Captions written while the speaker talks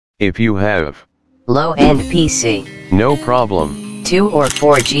If you have low-end PC, no problem. 2 or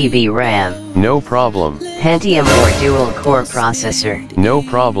 4 GB RAM, No problem. Pentium or dual-core processor, No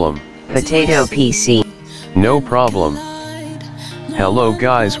problem. potato PC, No problem. Hello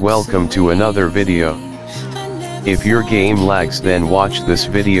guys, welcome to another video. If your game lags, then watch this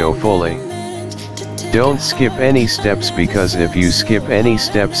video fully. Don't skip any steps, because if you skip any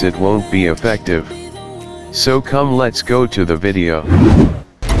steps it won't be effective. So come, let's go to the video.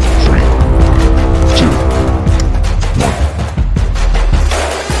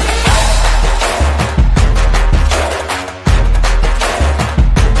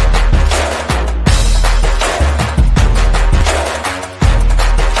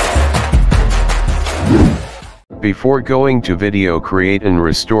 Before going to video, create and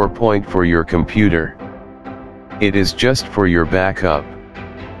restore point for your computer. It is just for your backup.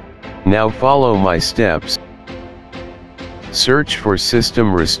 Now follow my steps. Search for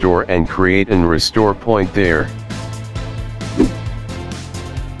system restore and create and restore point there.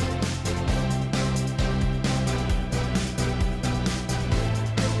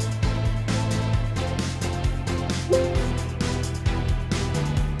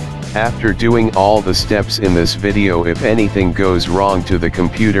 After doing all the steps in this video, if anything goes wrong to the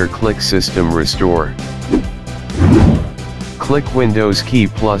computer, click System Restore. Click Windows key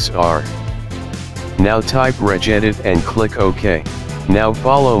plus R. Now type regedit and click OK. Now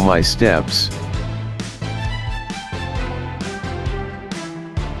follow my steps.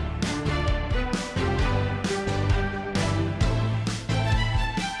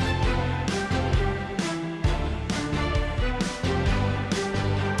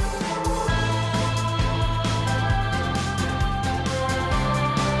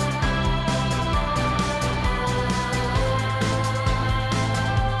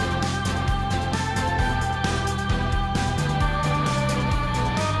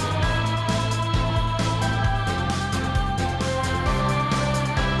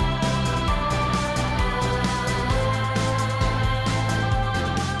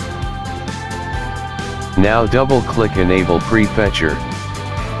 Now double click Enable Prefetcher.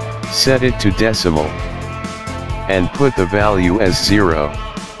 Set it to decimal. And put the value as 0.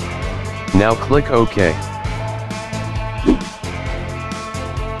 Now click OK.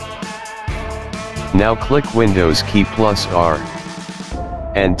 Now click Windows key plus R.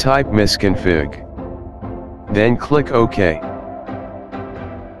 And type misconfig. Then click OK.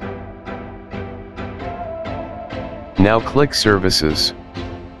 Now click Services.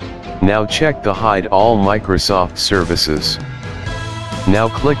 Now check the Hide All Microsoft Services. Now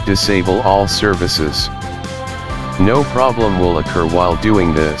click Disable All Services. No problem will occur while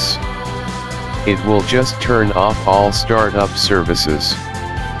doing this. It will just turn off all startup services.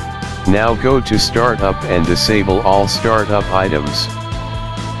 Now go to Startup and disable all startup items.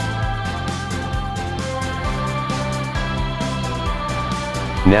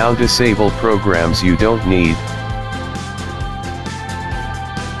 Now disable programs you don't need.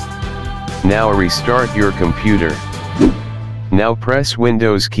 Now restart your computer. Now press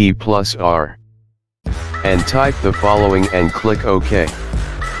Windows key plus R. And type the following and click OK.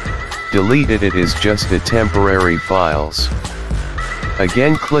 Delete it, it is just a temporary files.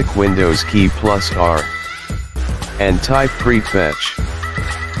 Again click Windows key plus R. And type prefetch.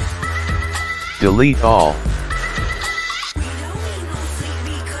 Delete all.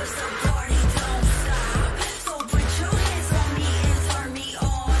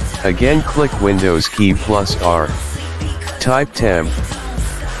 Again click Windows key plus R. Type temp.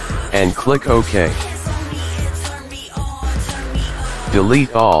 And click OK.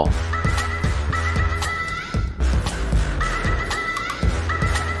 Delete all.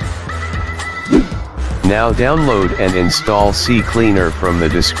 Now download and install CCleaner from the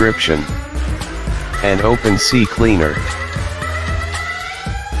description. And open CCleaner.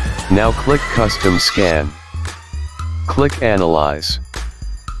 Now click Custom Scan. Click Analyze.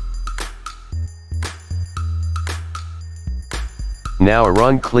 Now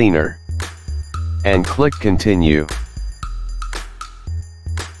run Cleaner. And click Continue.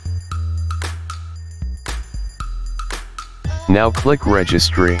 Now click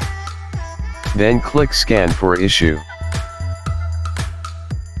Registry. Then click Scan for issue.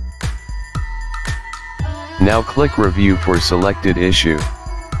 Now click Review for selected issue.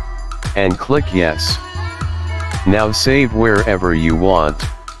 And click Yes. Now save wherever you want.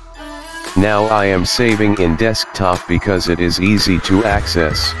 Now I am saving in desktop because it is easy to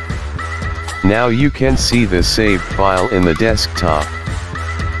access. Now you can see the saved file in the desktop.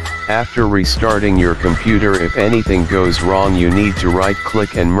 After restarting your computer, if anything goes wrong, you need to right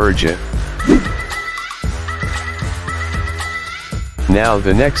click and merge it. Now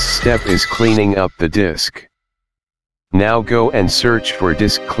the next step is cleaning up the disk. Now go and search for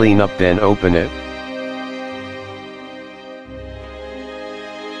disk cleanup, then open it.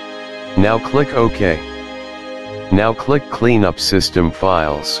 Now click OK. Now click Cleanup System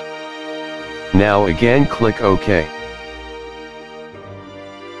Files. Now again click OK.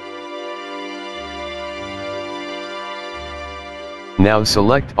 Now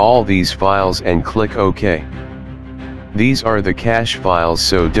select all these files and click OK. These are the cache files,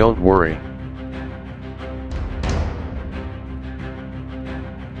 so don't worry.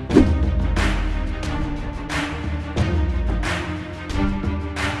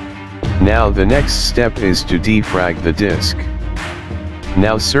 Now the next step is to defrag the disk.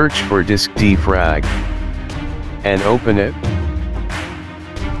 Now search for disk defrag and open it.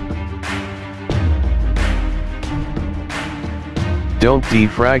 Don't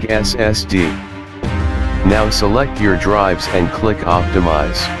defrag SSD. Now select your drives and click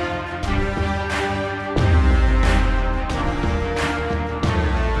Optimize.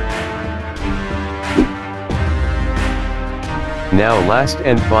 Now last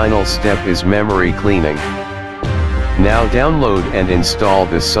and final step is memory cleaning. Now download and install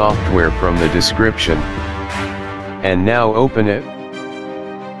the software from the description. And now open it.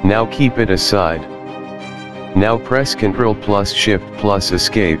 Now keep it aside. Now press Ctrl plus Shift plus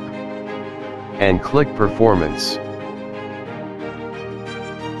Escape. And click Performance.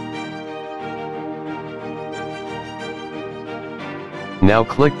 Now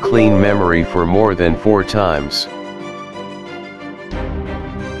click Clean Memory for more than 4 times.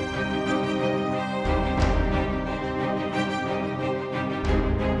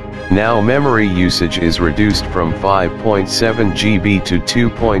 Now memory usage is reduced from 5.7 GB to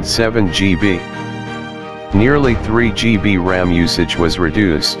 2.7 GB. Nearly 3 GB RAM usage was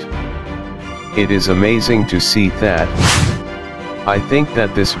reduced. It is amazing to see that. I think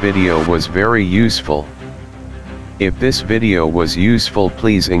that this video was very useful. If this video was useful,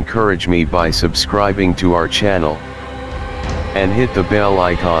 please encourage me by subscribing to our channel and hit the bell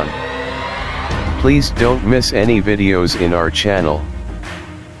icon. Please don't miss any videos in our channel.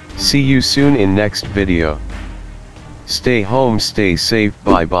 See you soon in next video. Stay home, stay safe,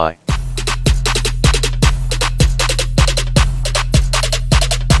 bye bye.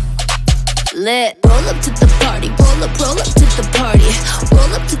 Lit. Roll up to the party, roll up to the party,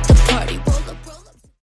 roll up to the party.